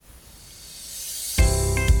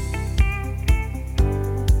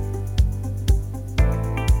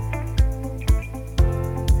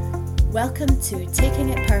Welcome to Taking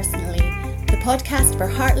It Personally, the podcast for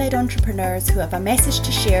heart-led entrepreneurs who have a message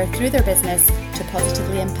to share through their business to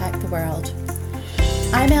positively impact the world.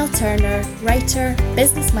 I'm Elle Turner, writer,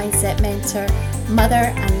 business mindset mentor, mother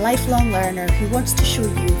and lifelong learner who wants to show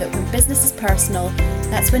you that when business is personal,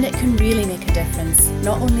 that's when it can really make a difference,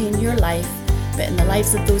 not only in your life, but in the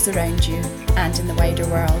lives of those around you and in the wider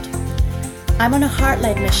world. I'm on a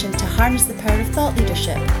heart-led mission to harness the power of thought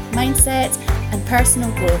leadership, mindset and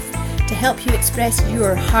personal growth to help you express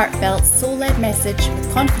your heartfelt, soul-led message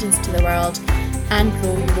with confidence to the world and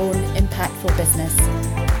grow your own impactful business.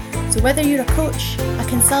 So whether you're a coach, a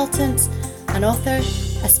consultant, an author,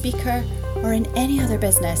 a speaker, or in any other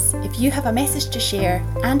business, if you have a message to share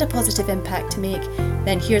and a positive impact to make,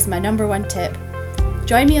 then here's my number one tip.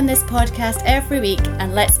 Join me on this podcast every week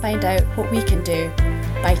and let's find out what we can do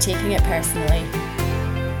by taking it personally.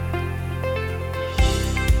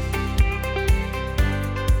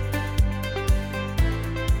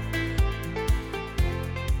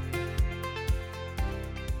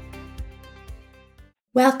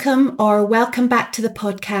 Welcome back to the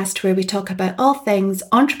podcast where we talk about all things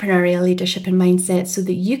entrepreneurial leadership and mindset so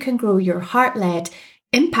that you can grow your heart-led,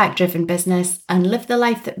 impact-driven business and live the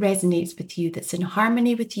life that resonates with you, that's in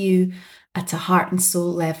harmony with you at a heart and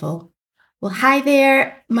soul level. Well, hi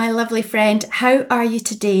there, my lovely friend. How are you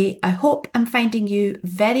today? I hope I'm finding you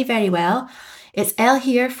very, very well. It's Elle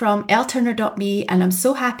here from elleturner.me and I'm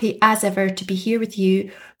so happy as ever to be here with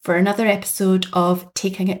you for another episode of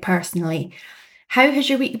Taking It Personally. How has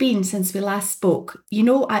your week been since we last spoke? You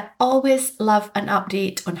know, I always love an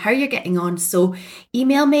update on how you're getting on. So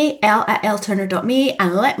email me, elle@elleturner.me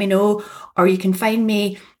and let me know, or you can find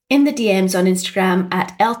me in the DMs on Instagram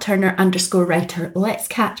at elleturner_writer. Let's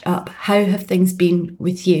catch up. How have things been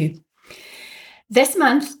with you? This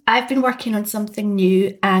month, I've been working on something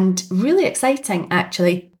new and really exciting,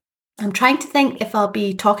 actually. I'm trying to think if I'll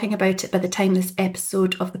be talking about it by the time this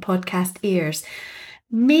episode of the podcast airs.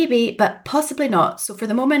 Maybe, but possibly not. So for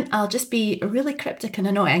the moment, I'll just be really cryptic and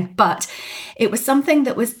annoying, but it was something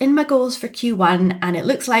that was in my goals for Q1 and it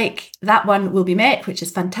looks like that one will be met, which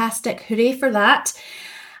is fantastic. Hooray for that.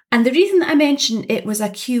 And the reason that I mentioned it was a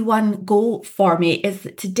Q1 goal for me is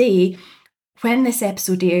that today, when this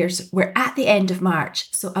episode airs, we're at the end of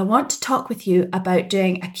March. So I want to talk with you about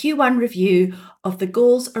doing a Q1 review of the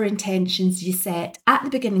goals or intentions you set at the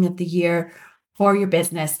beginning of the year for your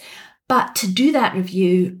business. But to do that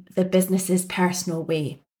review the business's personal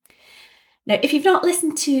way. Now, if you've not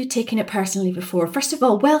listened to Taking It Personally before, first of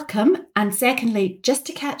all, welcome. And secondly, just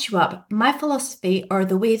to catch you up, my philosophy or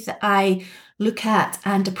the way that I look at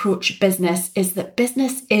and approach business is that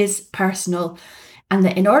business is personal and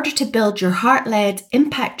that in order to build your heart-led,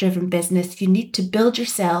 impact-driven business, you need to build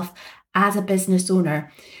yourself as a business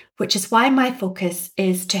owner, which is why my focus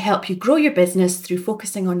is to help you grow your business through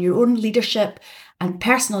focusing on your own leadership and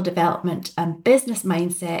personal development and business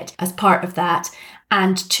mindset as part of that,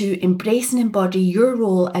 and to embrace and embody your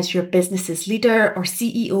role as your business's leader or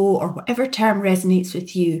CEO or whatever term resonates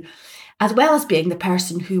with you, as well as being the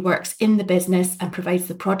person who works in the business and provides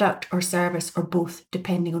the product or service or both,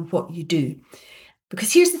 depending on what you do.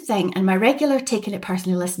 Because here's the thing, and my regular Taking It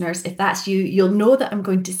Personally listeners, if that's you, you'll know that I'm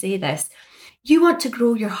going to say this. You want to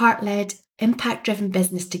grow your heart-led, impact-driven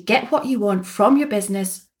business to get what you want from your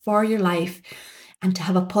business for your life and to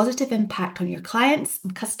have a positive impact on your clients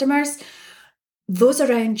and customers, those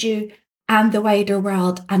around you and the wider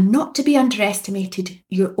world, and not to be underestimated,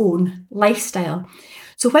 your own lifestyle.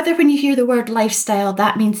 So whether when you hear the word lifestyle,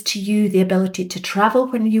 that means to you the ability to travel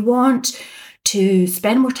when you want, to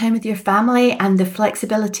spend more time with your family and the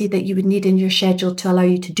flexibility that you would need in your schedule to allow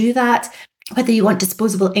you to do that, whether you want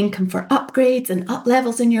disposable income for upgrades and up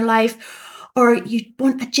levels in your life, or you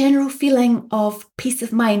want a general feeling of peace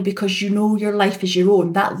of mind because you know your life is your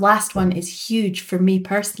own. That last one is huge for me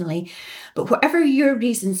personally. But whatever your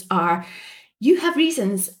reasons are, you have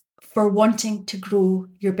reasons for wanting to grow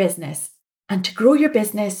your business. And to grow your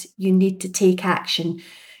business, you need to take action.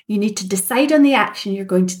 You need to decide on the action you're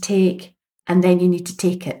going to take, and then you need to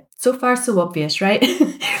take it. So far, so obvious, right?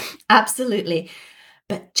 Absolutely.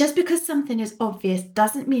 But just because something is obvious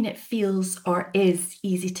doesn't mean it feels or is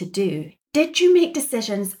easy to do. Did you make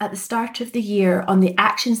decisions at the start of the year on the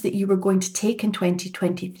actions that you were going to take in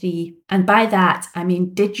 2023? And by that, I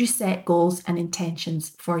mean, did you set goals and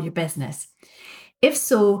intentions for your business? If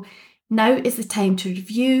so, now is the time to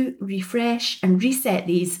review, refresh, and reset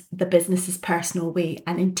these the business's personal way.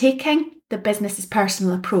 And in taking the business's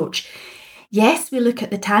personal approach, yes, we look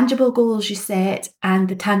at the tangible goals you set and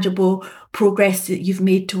the tangible progress that you've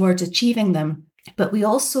made towards achieving them. But we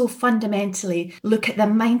also fundamentally look at the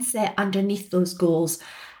mindset underneath those goals,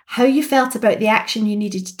 how you felt about the action you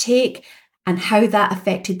needed to take, and how that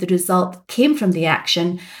affected the result that came from the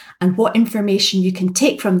action, and what information you can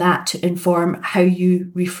take from that to inform how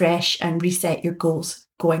you refresh and reset your goals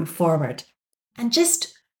going forward. And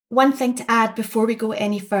just one thing to add before we go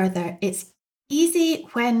any further, it's easy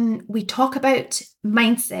when we talk about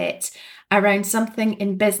mindset around something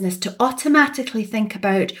in business to automatically think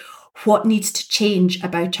about what needs to change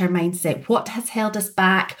about our mindset, what has held us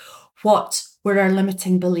back, what were our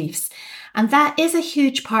limiting beliefs. And that is a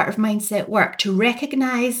huge part of mindset work, to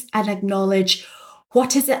recognize and acknowledge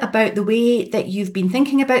what is it about the way that you've been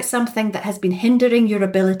thinking about something that has been hindering your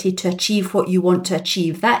ability to achieve what you want to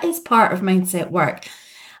achieve. That is part of mindset work.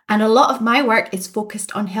 And a lot of my work is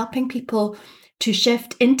focused on helping people to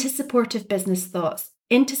shift into supportive business thoughts,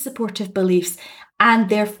 into supportive beliefs, and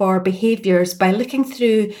therefore behaviors by looking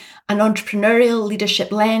through an entrepreneurial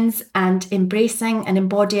leadership lens and embracing and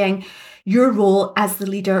embodying your role as the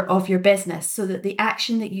leader of your business, so that the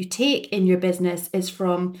action that you take in your business is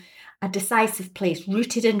from a decisive place,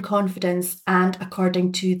 rooted in confidence and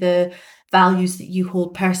according to the values that you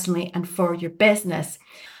hold personally and for your business.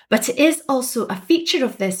 But it is also a feature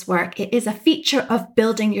of this work. It is a feature of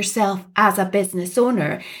building yourself as a business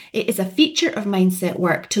owner. It is a feature of mindset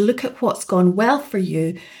work to look at what's gone well for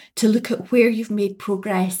you, to look at where you've made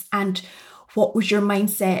progress and what was your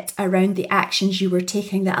mindset around the actions you were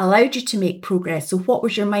taking that allowed you to make progress. So what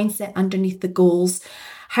was your mindset underneath the goals,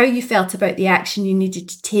 how you felt about the action you needed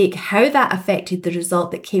to take, how that affected the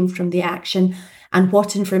result that came from the action, and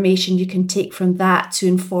what information you can take from that to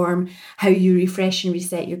inform how you refresh and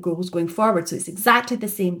reset your goals going forward. So it's exactly the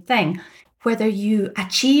same thing. Whether you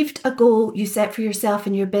achieved a goal you set for yourself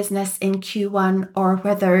in your business in Q1, or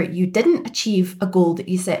whether you didn't achieve a goal that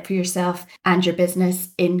you set for yourself and your business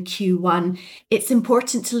in Q1, it's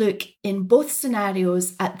important to look in both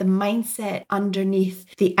scenarios at the mindset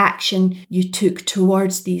underneath the action you took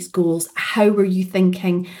towards these goals. How were you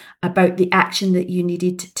thinking about the action that you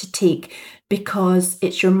needed to take? Because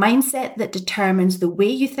it's your mindset that determines the way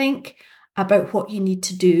you think about what you need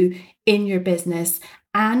to do in your business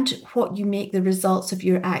and what you make the results of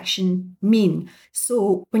your action mean.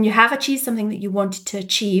 So when you have achieved something that you wanted to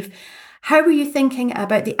achieve, how were you thinking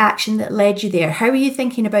about the action that led you there? How were you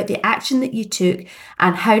thinking about the action that you took,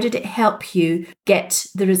 and how did it help you get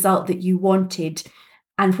the result that you wanted?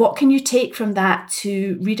 And what can you take from that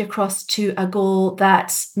to read across to a goal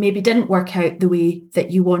that maybe didn't work out the way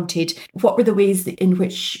that you wanted? What were the ways in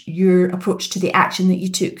which your approach to the action that you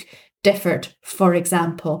took differed, for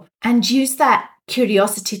example? And use that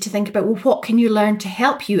curiosity to think about, well, what can you learn to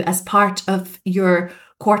help you as part of your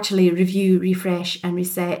quarterly review, refresh, and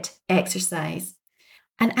reset exercise?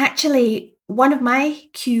 And actually, one of my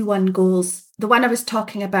Q1 goals, the one I was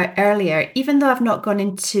talking about earlier, even though I've not gone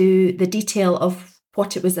into the detail of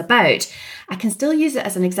what it was about, I can still use it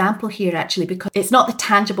as an example here, actually, because it's not the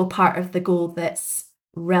tangible part of the goal that's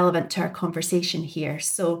relevant to our conversation here.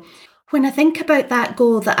 So when I think about that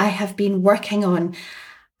goal that I have been working on,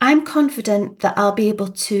 I'm confident that I'll be able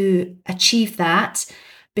to achieve that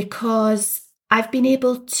because I've been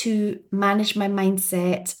able to manage my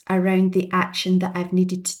mindset around the action that I've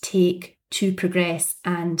needed to take to progress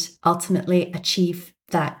and ultimately achieve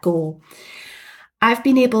that goal. I've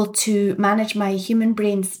been able to manage my human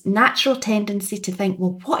brain's natural tendency to think,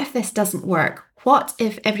 well, what if this doesn't work? What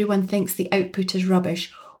if everyone thinks the output is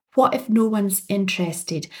rubbish? What if no one's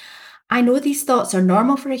interested? I know these thoughts are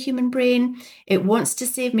normal for a human brain. It wants to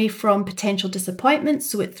save me from potential disappointment,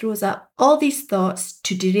 so it throws up all these thoughts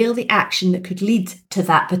to derail the action that could lead to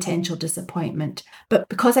that potential disappointment. But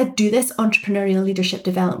because I do this entrepreneurial leadership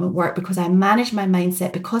development work, because I manage my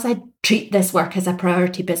mindset, because I treat this work as a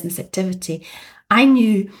priority business activity, I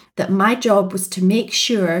knew that my job was to make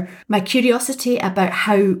sure my curiosity about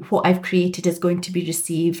how what I've created is going to be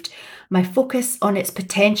received, my focus on its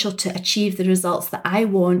potential to achieve the results that I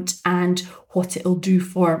want and what it'll do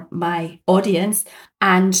for my audience,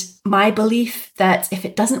 and my belief that if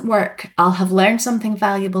it doesn't work, I'll have learned something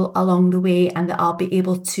valuable along the way and that I'll be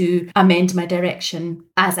able to amend my direction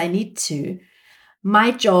as I need to.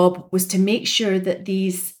 My job was to make sure that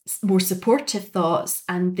these more supportive thoughts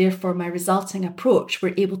and therefore my resulting approach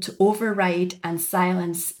were able to override and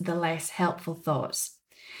silence the less helpful thoughts.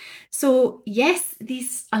 So yes,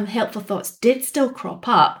 these unhelpful thoughts did still crop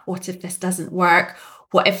up. What if this doesn't work?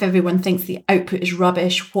 What if everyone thinks the output is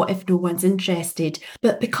rubbish? What if no one's interested?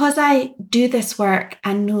 But because I do this work,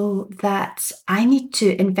 I know that I need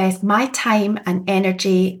to invest my time and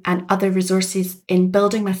energy and other resources in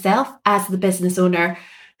building myself as the business owner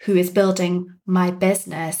who is building my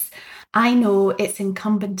business. I know it's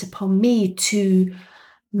incumbent upon me to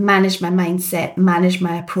manage my mindset, manage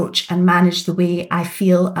my approach, and manage the way I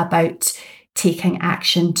feel about taking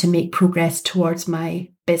action to make progress towards my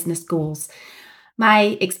business goals.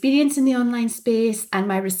 My experience in the online space and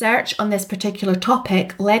my research on this particular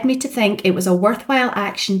topic led me to think it was a worthwhile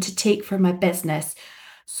action to take for my business.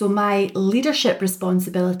 So my leadership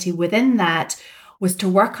responsibility within that was to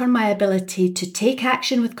work on my ability to take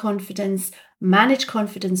action with confidence, manage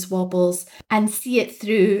confidence wobbles, and see it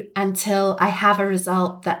through until I have a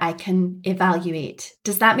result that I can evaluate.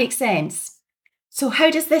 Does that make sense? So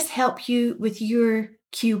how does this help you with your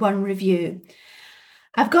Q1 review?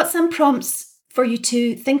 I've got some prompts for you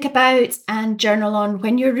to think about and journal on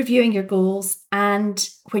when you're reviewing your goals and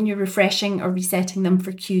when you're refreshing or resetting them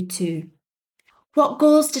for Q2. What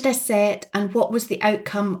goals did I set and what was the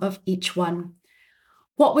outcome of each one?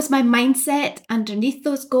 What was my mindset underneath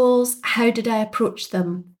those goals? How did I approach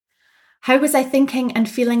them? How was I thinking and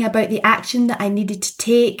feeling about the action that I needed to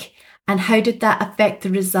take, and how did that affect the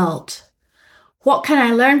result? What can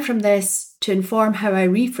I learn from this to inform how I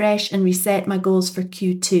refresh and reset my goals for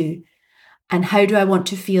Q2? And how do I want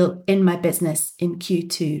to feel in my business in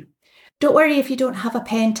Q2? Don't worry if you don't have a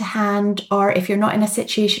pen to hand or if you're not in a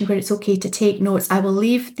situation where it's okay to take notes. I will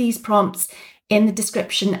leave these prompts in the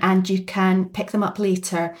description and you can pick them up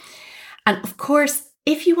later. And of course,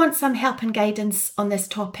 if you want some help and guidance on this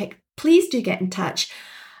topic, please do get in touch.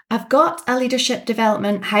 I've got a leadership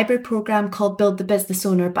development hybrid program called Build the Business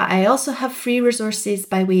Owner, but I also have free resources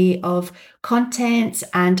by way of content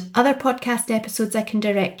and other podcast episodes I can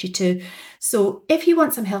direct you to. So if you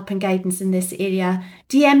want some help and guidance in this area,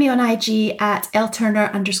 DM me on IG at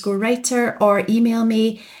lturner_writer or email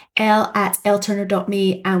me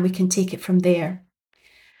l@lturner.me and we can take it from there.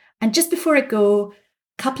 And just before I go,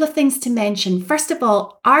 a couple of things to mention. First of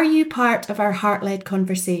all, are you part of our Heart-Led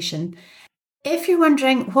Conversation? If you're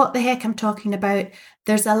wondering what the heck I'm talking about,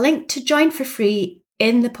 there's a link to join for free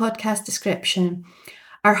in the podcast description.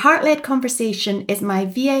 Our Heart-Led Conversation is my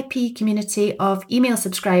VIP community of email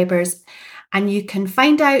subscribers, and you can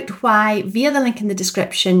find out why via the link in the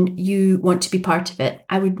description you want to be part of it.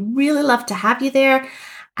 I would really love to have you there,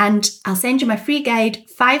 and I'll send you my free guide,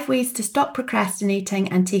 5 ways to stop procrastinating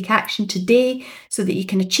and take action today so that you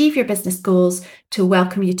can achieve your business goals, to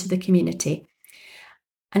welcome you to the community.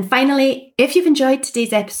 And finally, if you've enjoyed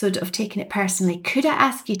today's episode of Taking It Personally, could I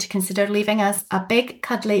ask you to consider leaving us a big,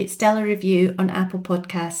 cuddly, stellar review on Apple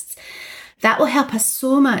Podcasts? That will help us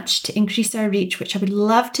so much to increase our reach, which I would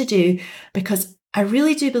love to do, because I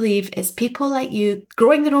really do believe it's people like you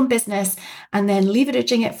growing their own business and then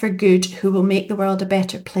leveraging it for good who will make the world a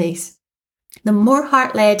better place. The more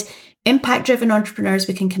heart-led, impact-driven entrepreneurs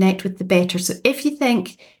we can connect with, the better. So if you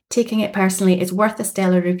think Taking It Personally is worth a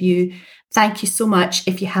stellar review, thank you so much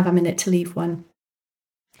if you have a minute to leave one.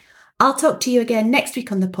 I'll talk to you again next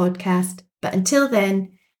week on the podcast, but until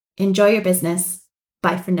then, enjoy your business.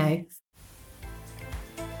 Bye for now.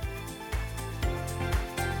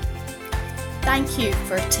 Thank you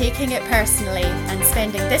for taking it personally and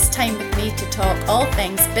spending this time with me to talk all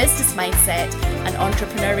things business mindset and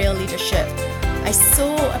entrepreneurial leadership. I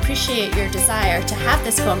so appreciate your desire to have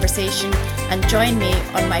this conversation and join me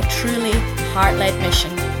on my truly heart-led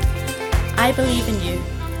mission. I believe in you.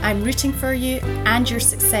 I'm rooting for you and your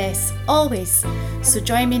success, always. So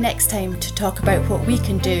join me next time to talk about what we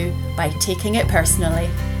can do by taking it personally.